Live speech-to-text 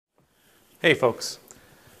Hey folks,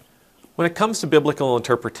 when it comes to biblical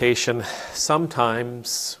interpretation,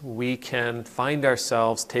 sometimes we can find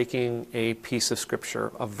ourselves taking a piece of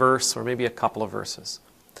scripture, a verse or maybe a couple of verses,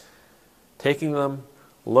 taking them,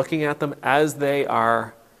 looking at them as they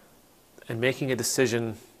are, and making a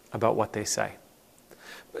decision about what they say.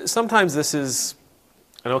 Sometimes this is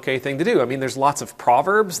an okay thing to do. I mean, there's lots of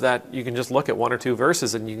proverbs that you can just look at one or two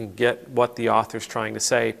verses and you can get what the author's trying to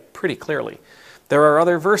say pretty clearly. There are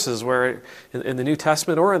other verses where, in the New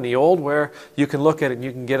Testament or in the Old, where you can look at it and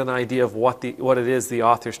you can get an idea of what it is the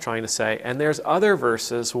author's trying to say. And there's other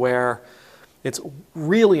verses where it's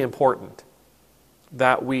really important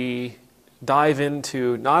that we dive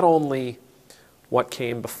into not only what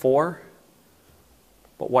came before,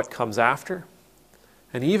 but what comes after,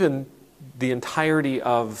 and even the entirety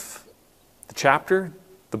of the chapter,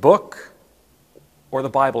 the book, or the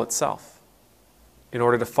Bible itself, in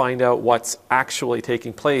order to find out what's actually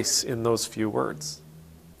taking place in those few words.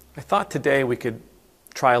 I thought today we could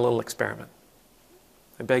try a little experiment.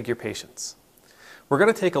 I beg your patience. We're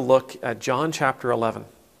going to take a look at John chapter 11.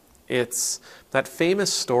 It's that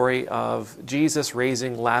famous story of Jesus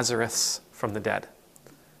raising Lazarus from the dead.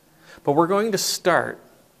 But we're going to start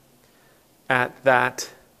at that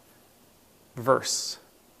verse,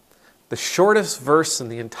 the shortest verse in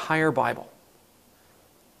the entire Bible.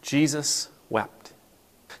 Jesus wept.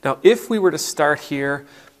 Now, if we were to start here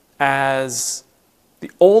as the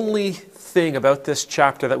only thing about this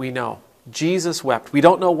chapter that we know, Jesus wept. We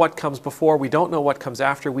don't know what comes before. We don't know what comes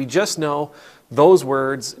after. We just know those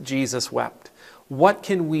words, Jesus wept. What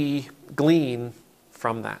can we glean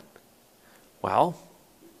from that? Well,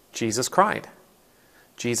 Jesus cried.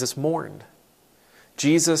 Jesus mourned.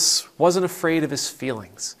 Jesus wasn't afraid of his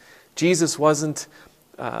feelings. Jesus wasn't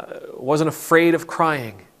afraid of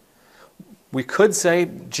crying. We could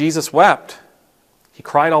say Jesus wept. He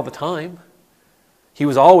cried all the time. He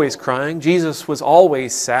was always crying. Jesus was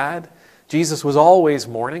always sad. Jesus was always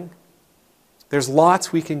mourning. There's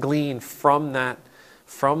lots we can glean from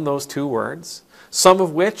those two words, some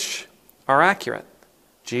of which are accurate.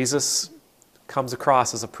 Jesus comes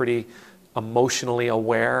across as a pretty emotionally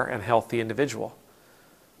aware and healthy individual.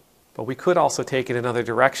 But we could also take it in other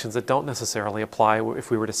directions that don't necessarily apply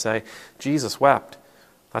if we were to say, Jesus wept.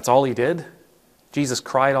 That's all he did? Jesus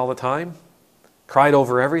cried all the time? Cried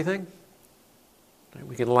over everything?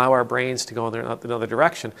 We can allow our brains to go in another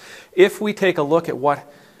direction. If we take a look at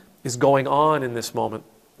what is going on in this moment,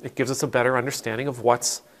 it gives us a better understanding of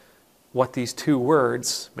what these two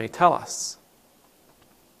words may tell us.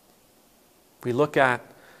 We look at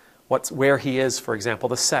where he is, for example,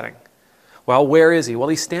 the setting. Well, where is he? Well,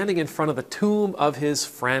 he's standing in front of the tomb of his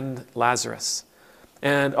friend Lazarus.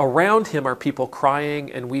 And around him are people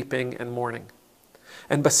crying and weeping and mourning.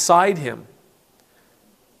 And beside him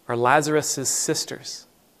are Lazarus' sisters.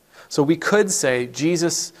 So we could say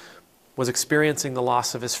Jesus was experiencing the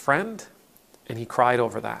loss of his friend, and he cried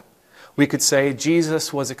over that. We could say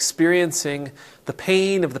Jesus was experiencing the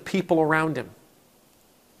pain of the people around him,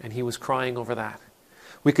 and he was crying over that.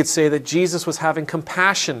 We could say that Jesus was having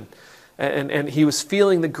compassion, and he was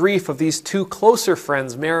feeling the grief of these two closer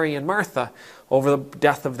friends, Mary and Martha, over the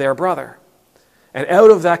death of their brother. And out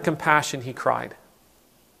of that compassion, he cried.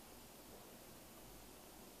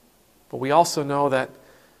 But we also know that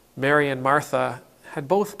Mary and Martha had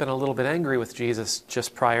both been a little bit angry with Jesus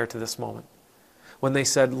just prior to this moment, when they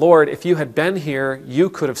said, Lord, if you had been here, you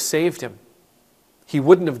could have saved him. He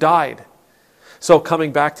wouldn't have died. So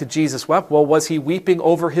coming back to Jesus wept, well, was he weeping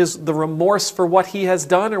over the remorse for what he has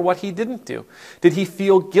done or what he didn't do? Did he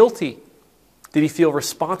feel guilty? Did he feel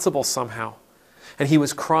responsible somehow? And he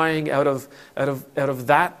was crying out of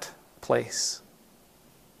that place.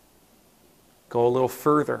 Go a little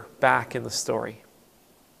further back in the story,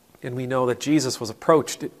 and we know that Jesus was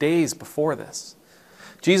approached days before this.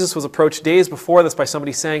 Jesus was approached days before this by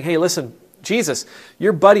somebody saying, hey, listen, Jesus,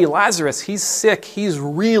 your buddy Lazarus, he's sick. He's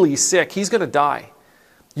really sick. He's going to die.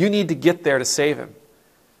 You need to get there to save him.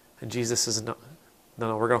 And Jesus says, no,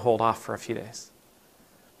 we're going to hold off for a few days.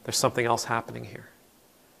 There's something else happening here.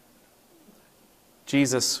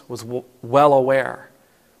 Jesus was well aware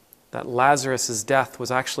that Lazarus' death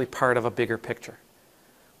was actually part of a bigger picture.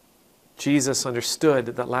 Jesus understood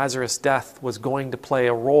that Lazarus' death was going to play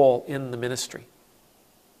a role in the ministry.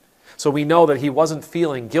 So we know that he wasn't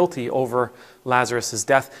feeling guilty over Lazarus'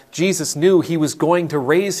 death. Jesus knew he was going to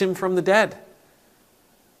raise him from the dead.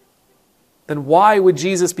 Then why would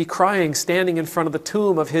Jesus be crying standing in front of the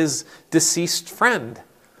tomb of his deceased friend?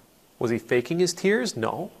 Was he faking his tears?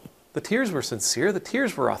 No. The tears were sincere. The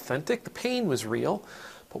tears were authentic. The pain was real.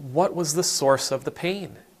 But what was the source of the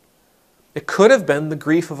pain? It could have been the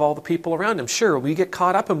grief of all the people around him. Sure, we get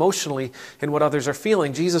caught up emotionally in what others are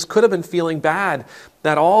feeling. Jesus could have been feeling bad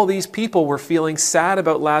that all these people were feeling sad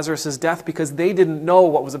about Lazarus' death because they didn't know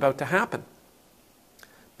what was about to happen.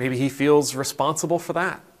 Maybe he feels responsible for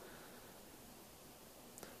that.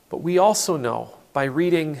 But we also know by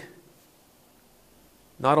reading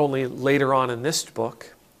not only later on in this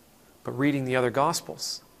book, but reading the other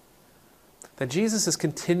Gospels, that Jesus is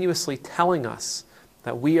continuously telling us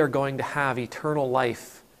that we are going to have eternal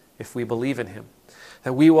life if we believe in him.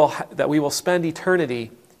 That we will spend eternity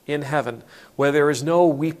in heaven where there is no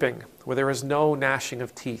weeping, where there is no gnashing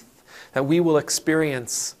of teeth. That we will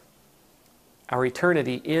experience our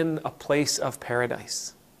eternity in a place of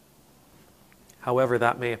paradise. However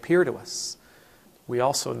that may appear to us, we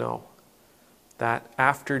also know that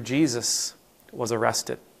after Jesus was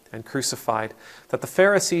arrested and crucified, that the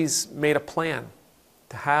Pharisees made a plan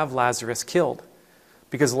to have Lazarus killed.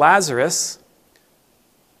 Because Lazarus,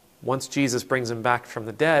 once Jesus brings him back from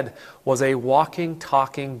the dead, was a walking,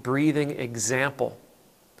 talking, breathing example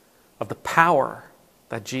of the power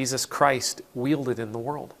that Jesus Christ wielded in the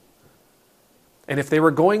world. And if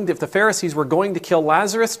the Pharisees were going to kill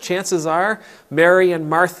Lazarus, chances are Mary and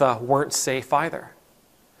Martha weren't safe either.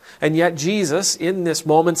 And yet Jesus, in this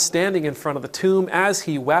moment, standing in front of the tomb as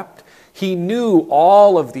he wept, he knew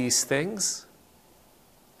all of these things,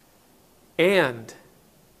 and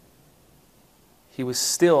he was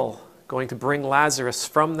still going to bring Lazarus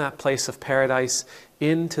from that place of paradise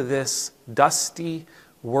into this dusty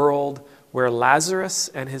world where Lazarus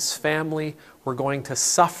and his family were going to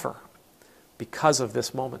suffer because of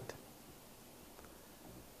this moment.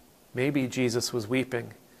 Maybe Jesus was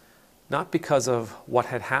weeping not because of what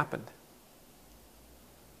had happened.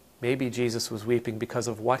 Maybe Jesus was weeping because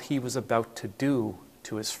of what he was about to do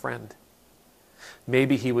to his friend.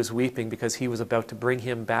 Maybe he was weeping because he was about to bring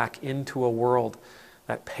him back into a world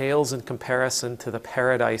that pales in comparison to the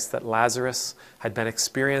paradise that Lazarus had been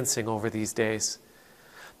experiencing over these days.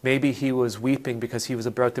 Maybe he was weeping because he was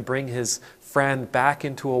about to bring his friend back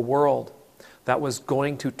into a world that was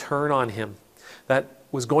going to turn on him, that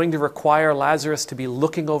was going to require Lazarus to be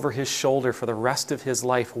looking over his shoulder for the rest of his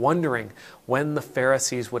life, wondering when the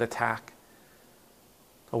Pharisees would attack.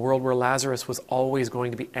 A world where Lazarus was always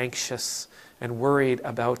going to be anxious and worried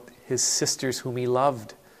about his sisters whom he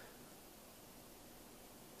loved,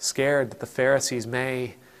 scared that the Pharisees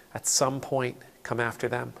may at some point come after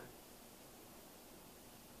them.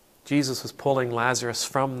 Jesus was pulling Lazarus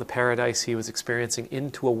from the paradise he was experiencing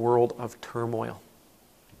into a world of turmoil.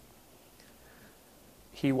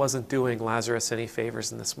 He wasn't doing Lazarus any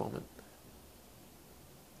favors in this moment.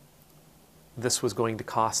 This was going to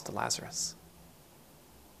cost Lazarus.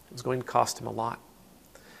 It was going to cost him a lot.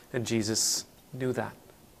 And Jesus knew that.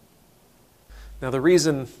 Now, the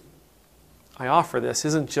reason I offer this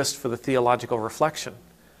isn't just for the theological reflection,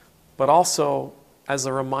 but also as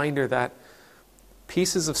a reminder that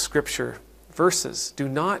pieces of Scripture, verses, do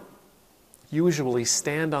not usually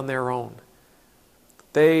stand on their own.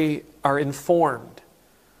 They are informed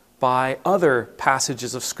by other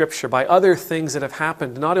passages of Scripture, by other things that have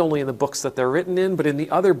happened, not only in the books that they're written in, but in the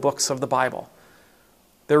other books of the Bible.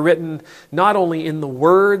 They're written not only in the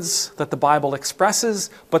words that the Bible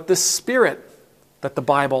expresses, but the spirit that the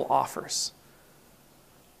Bible offers.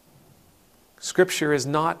 Scripture is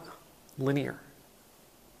not linear.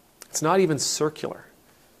 It's not even circular.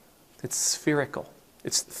 It's spherical.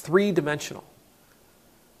 It's three-dimensional.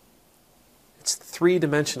 It's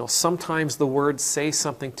three-dimensional. Sometimes the words say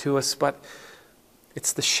something to us, but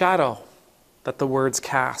it's the shadow that the words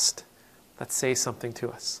cast that say something to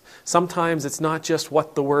us. Sometimes it's not just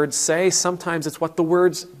what the words say. Sometimes it's what the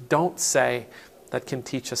words don't say that can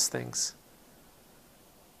teach us things.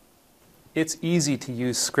 It's easy to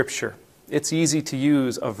use Scripture. It's easy to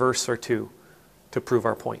use a verse or two to prove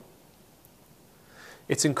our point.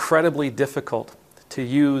 It's incredibly difficult to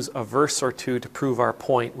use a verse or two to prove our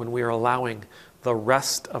point when we are allowing the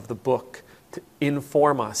rest of the book to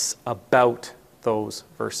inform us about those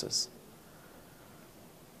verses.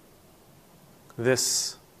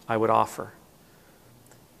 This, I would offer,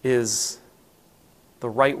 is the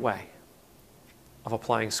right way of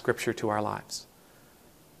applying Scripture to our lives.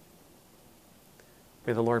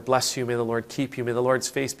 May the Lord bless you. May the Lord keep you. May the Lord's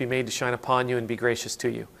face be made to shine upon you and be gracious to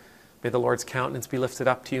you. May the Lord's countenance be lifted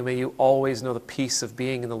up to you. May you always know the peace of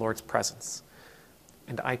being in the Lord's presence.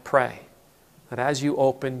 And I pray that as you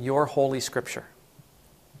open your Holy Scripture,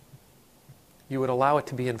 you would allow it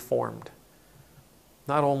to be informed,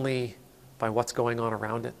 not only by what's going on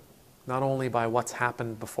around it, not only by what's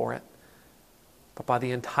happened before it, but by the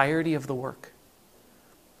entirety of the work,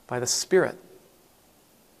 by the Spirit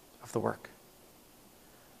of the work,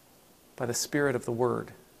 by the Spirit of the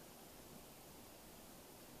Word.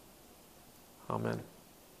 Amen.